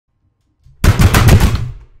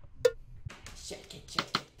Shake it,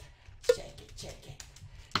 shake it, shake it, shake it,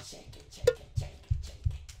 shake it, shake it, shake it, shake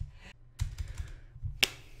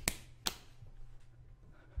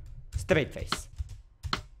it. Straight face.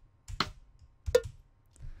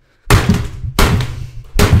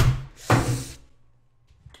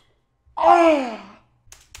 Oh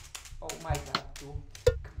my god, dude.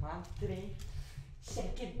 Come on, three.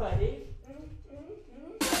 Shake it, buddy.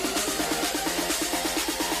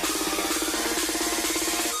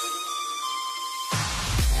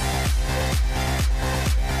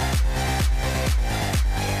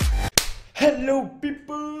 Hello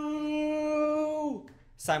people!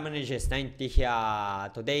 Simon AJ90 here.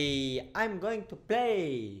 Today I'm going to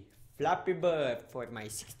play Flappy Bird for my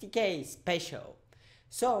 60k special.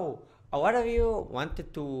 So a lot of you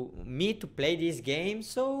wanted me to play this game,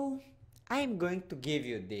 so I'm going to give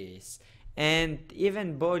you this. And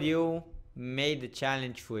even both you made the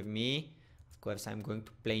challenge for me. Of course I'm going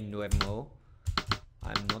to play normal.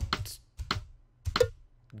 I'm not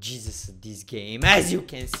Jesus at this game, as you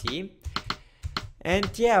can see.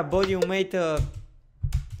 And yeah, both you made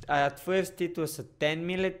at first it was a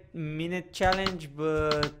 10-minute challenge,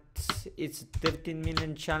 but it's a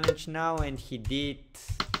 13-minute challenge now, and he did,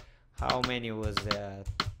 how many was that?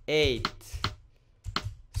 8.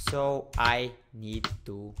 So I need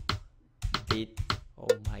to beat, oh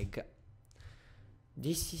my god.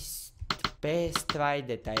 This is the best try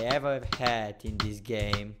that I ever had in this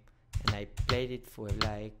game, and I played it for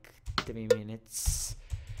like 3 minutes.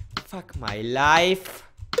 Fuck my life.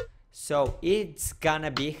 So it's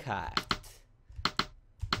gonna be hard.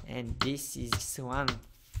 And this is one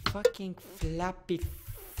fucking flappy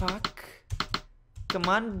fuck. Come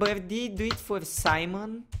on, birdie, do it for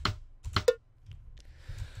Simon.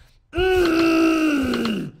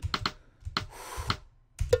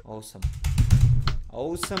 Awesome.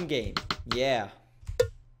 Awesome game. Yeah.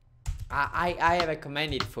 I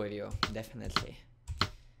recommend it for you, definitely.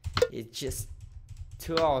 It's just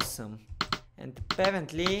too awesome. And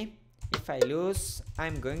apparently if I lose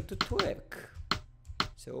I'm going to twerk,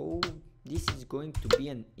 so this is going to be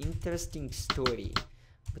an interesting story,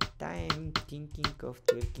 but I am thinking of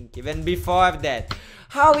twerking even before that.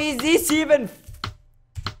 How is this even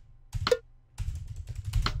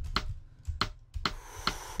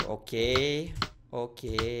okay,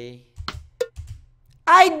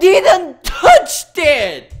 I didn't touch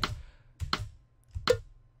it.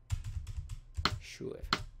 Sure.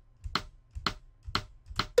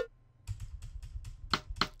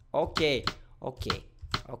 Okay.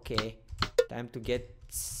 Time to get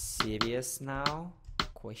serious now.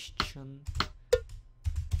 Question.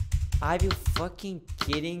 Are you fucking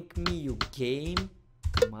kidding me, you game?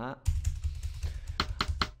 Come on.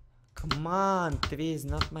 Come on, 3 is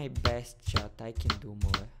not my best shot. I can do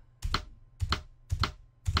more.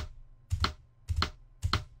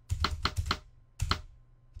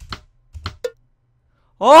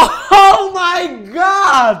 Oh my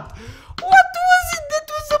god! What was it? That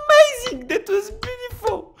was amazing! That was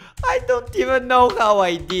beautiful! I don't even know how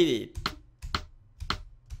I did it.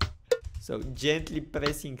 So gently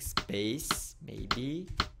pressing space, maybe.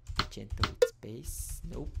 Gentle with space,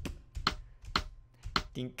 nope.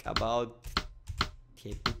 Think about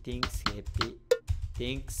happy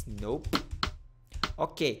things, nope.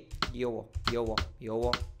 Okay, yo.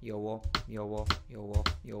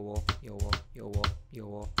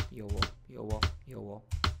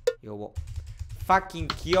 Fucking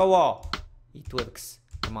yo. It works.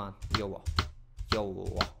 Come on, yo.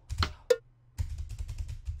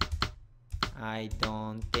 I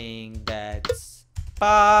don't think that's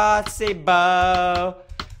possible.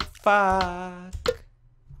 Fuck.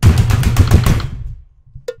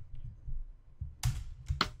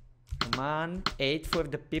 Come on, 8 for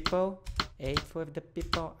the people. 8 for the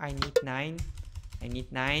people. I need 9.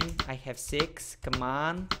 I have 6. Come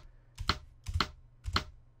on.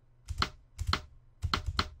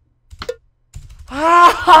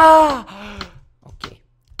 Okay.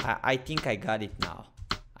 I think I got it now.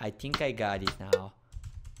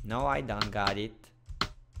 No, I don't got it.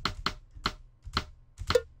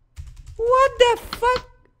 What the fuck?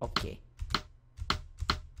 Okay.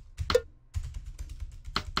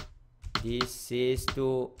 This is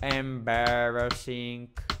too embarrassing.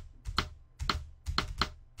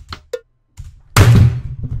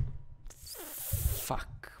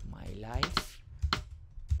 Fuck my life.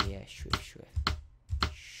 Yeah, sure.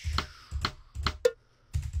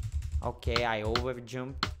 Okay, I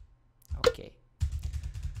overjumped. Okay.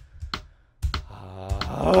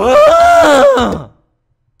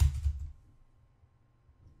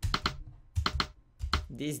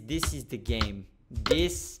 This is the game.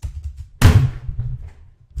 This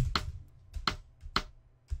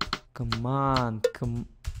Come on,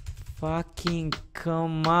 fucking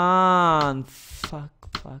come on. Fuck.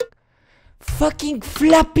 Fucking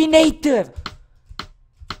Flappinator!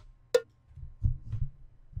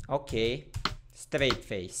 Okay, straight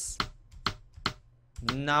face.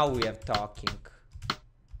 Now we are talking.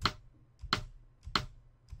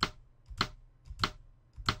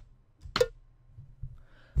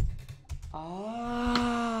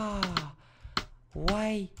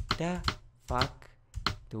 Why the fuck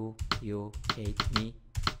do you hate me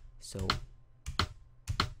so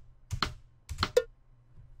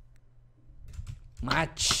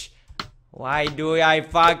much? Why do I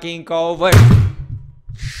fucking over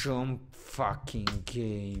some fucking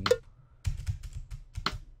game?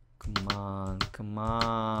 Come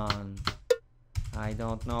on. I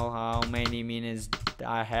don't know how many minutes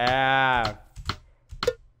I have.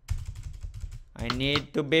 I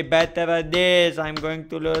need to be better at this. I'm going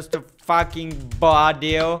to lose to fucking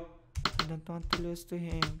Badio. I don't want to lose to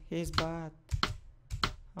him. He's bad.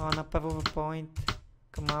 I wanna prove a point.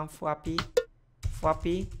 Come on, Flappy.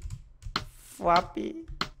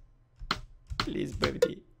 Please,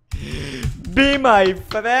 Birdie. Be my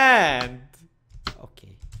friend.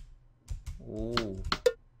 Okay. Ooh,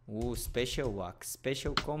 special wax.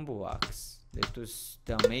 Special combo wax. That was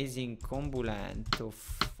the amazing combo land of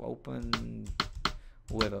open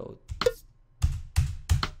world.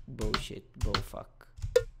 Bullshit, bullfuck.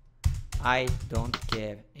 I don't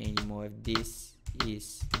care anymore. This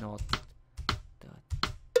is not the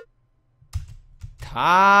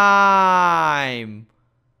time.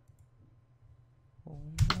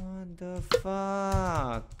 What the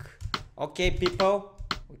fuck? Okay, people,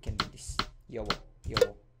 we can do this. Yo.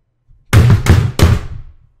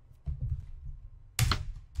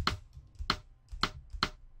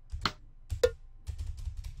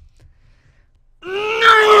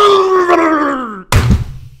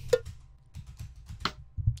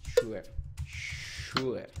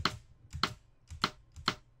 Sure.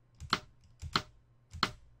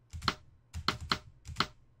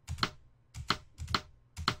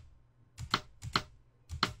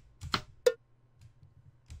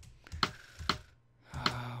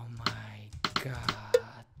 Oh my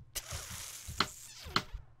god.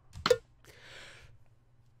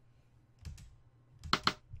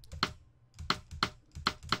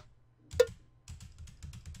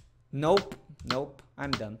 Nope,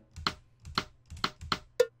 I'm done.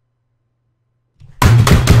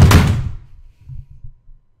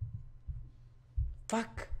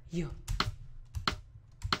 Fuck you.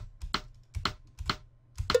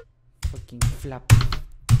 Fucking flap.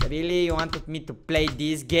 Really? You wanted me to play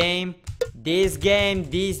this game? This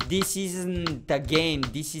isn't the game.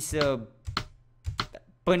 This is a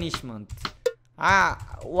punishment.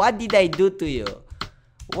 What did I do to you?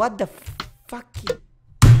 What the fucking...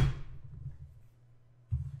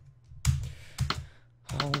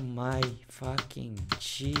 Oh my fucking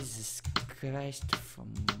Jesus Christ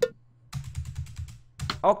from...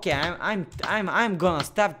 Okay, I'm gonna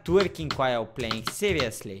start twerking while playing,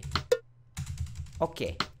 seriously.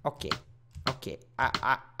 Okay.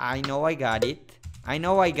 I know I got it.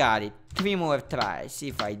 3 more tries.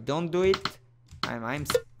 If I don't do it, I'm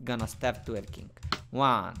gonna start twerking.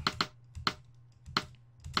 1.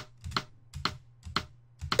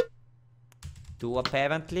 2,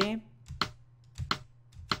 apparently.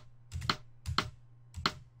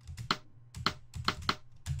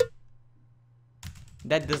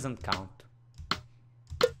 That doesn't count.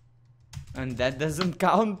 And that doesn't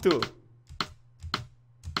count too.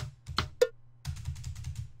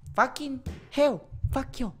 Fucking hell.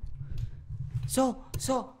 Fuck you. So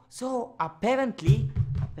apparently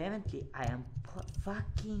I am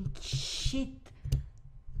fucking shit.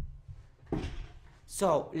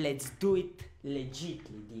 So let's do it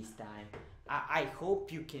legitly this time. I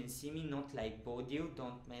hope you can see me, not like Bodio.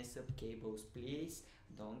 Don't mess up cables, please.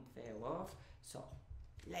 Don't fail off. So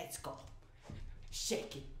let's go.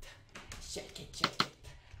 Shake it.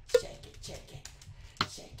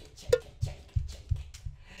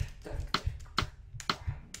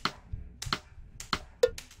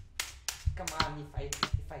 Come on,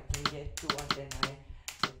 if I can get 2, then that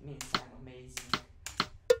means I'm amazing.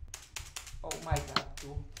 Oh my god,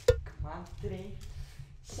 2. Come on, 3.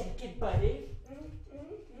 Shake it, buddy.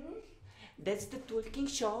 That's the twerking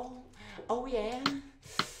show. Oh yeah.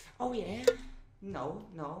 No,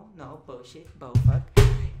 bullshit, bullfuck.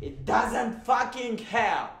 It doesn't fucking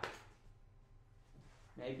help.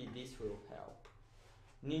 Maybe this will help.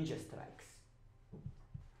 Ninja strikes.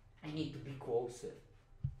 I need to be closer.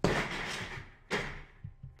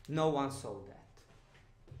 No one saw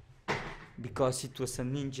that. Because it was a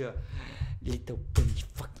ninja little punch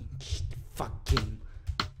fucking shit. fuck game.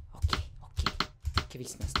 Okay, okay.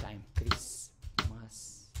 Christmas time.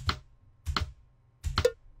 Christmas.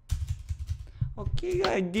 Okay,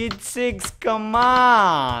 I did 6. Come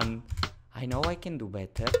on. I know I can do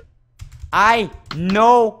better. I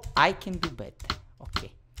know I can do better.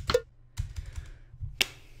 Okay.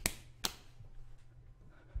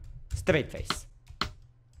 Straight face.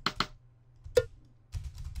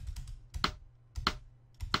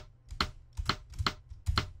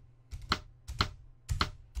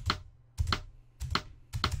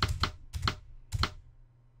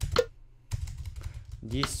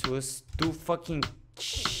 This was too fucking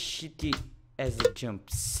shitty as a jump.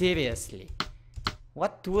 Seriously.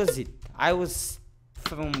 What was it? I was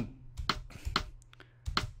from...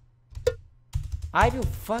 Are you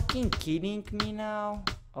fucking kidding me now?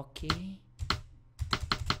 Okay.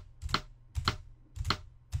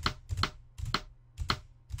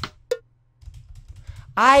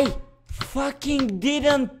 I fucking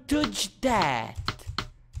didn't touch that.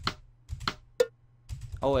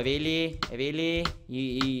 Oh, really? Really?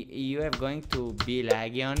 You are going to be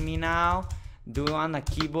laggy on me now? Do you want a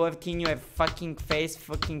keyboard in your fucking face,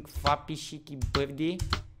 fucking floppy shitty birdie?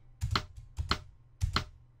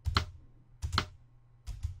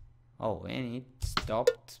 Oh, and it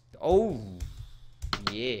stopped. Oh,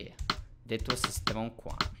 yeah. That was a strong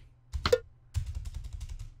one.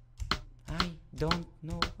 I don't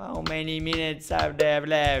know how many minutes are there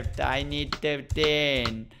left. I need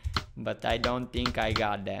 13. But I don't think I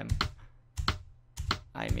got them.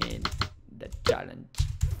 I mean, the challenge.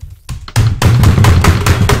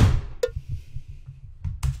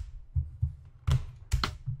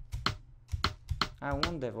 I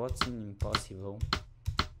wonder what's in impossible.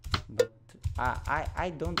 But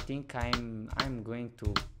I don't think I'm going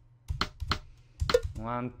to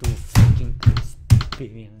want to fucking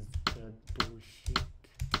experience that bullshit.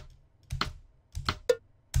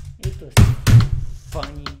 It was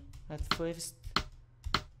funny at first.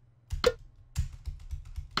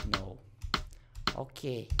 No.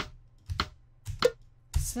 Okay.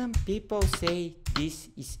 Some people say this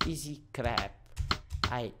is easy crap.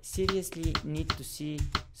 I seriously need to see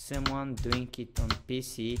someone doing it on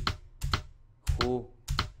PC who...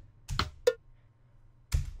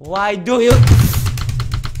 Why do you...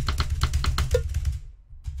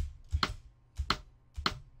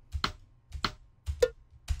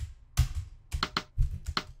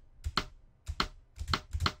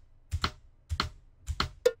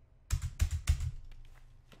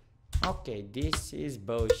 Okay, this is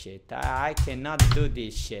bullshit. I cannot do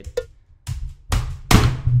this shit.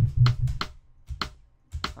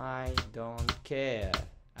 I don't care.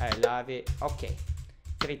 I love it. Okay.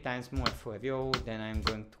 3 times more for you, then I'm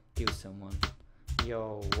going to kill someone.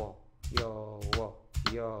 Yo, whoa. Yo, whoa.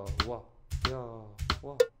 Yo, whoa. Yo,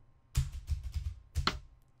 whoa.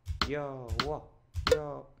 Yo, whoa.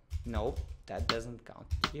 Yo. Nope, that doesn't count.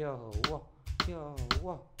 Yo, whoa. Yo,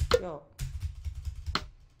 whoa. Yo.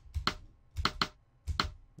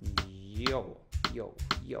 Yo, yo,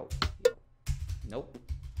 yo, yo. Nope,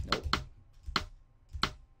 nope.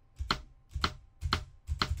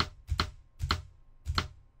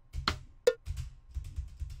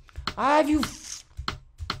 Have you...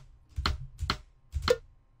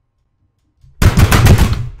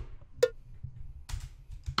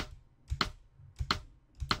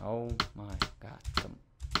 Oh my god, come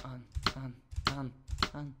on.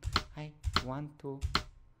 I want to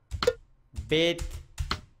beat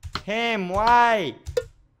him. Why?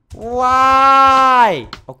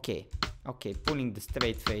 Okay, pulling the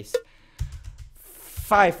straight face.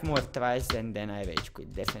 5 more tries and then I rage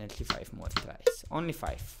quit. Definitely 5 more tries. Only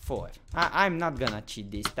 5. 4. I'm not gonna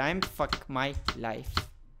cheat this time. Fuck my life.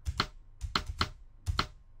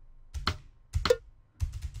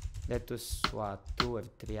 That was what, 2 or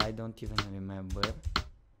 3? I don't even remember.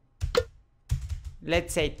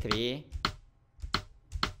 Let's say 3.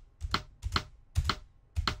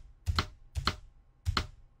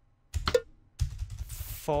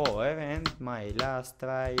 And my last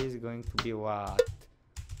try is going to be what?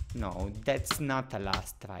 No, that's not a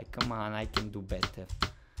last try. Come on, I can do better.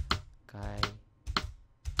 I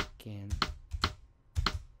can.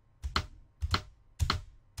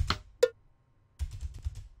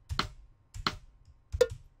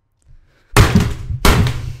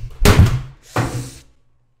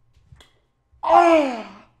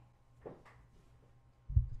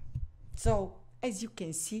 So, as you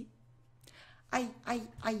can see, I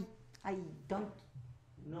don't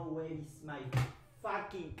know where is my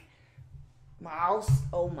fucking mouse.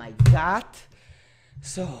 Oh my god.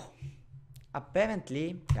 So,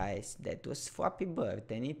 apparently, guys, that was FLAPPY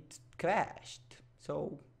BIRD and it crashed.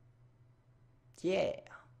 So, yeah,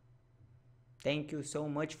 thank you so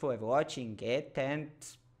much for watching it, and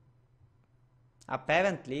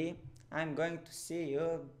apparently I'm going to see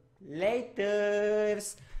you later.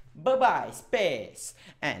 Bye bye, space.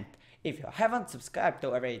 And if you haven't subscribed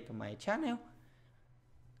already to my channel,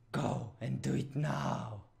 go and do it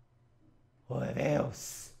now, or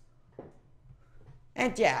else.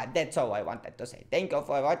 And yeah, that's all I wanted to say. Thank you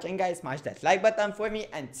for watching, guys. Smash that like button for me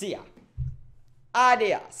and see ya.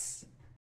 Adios.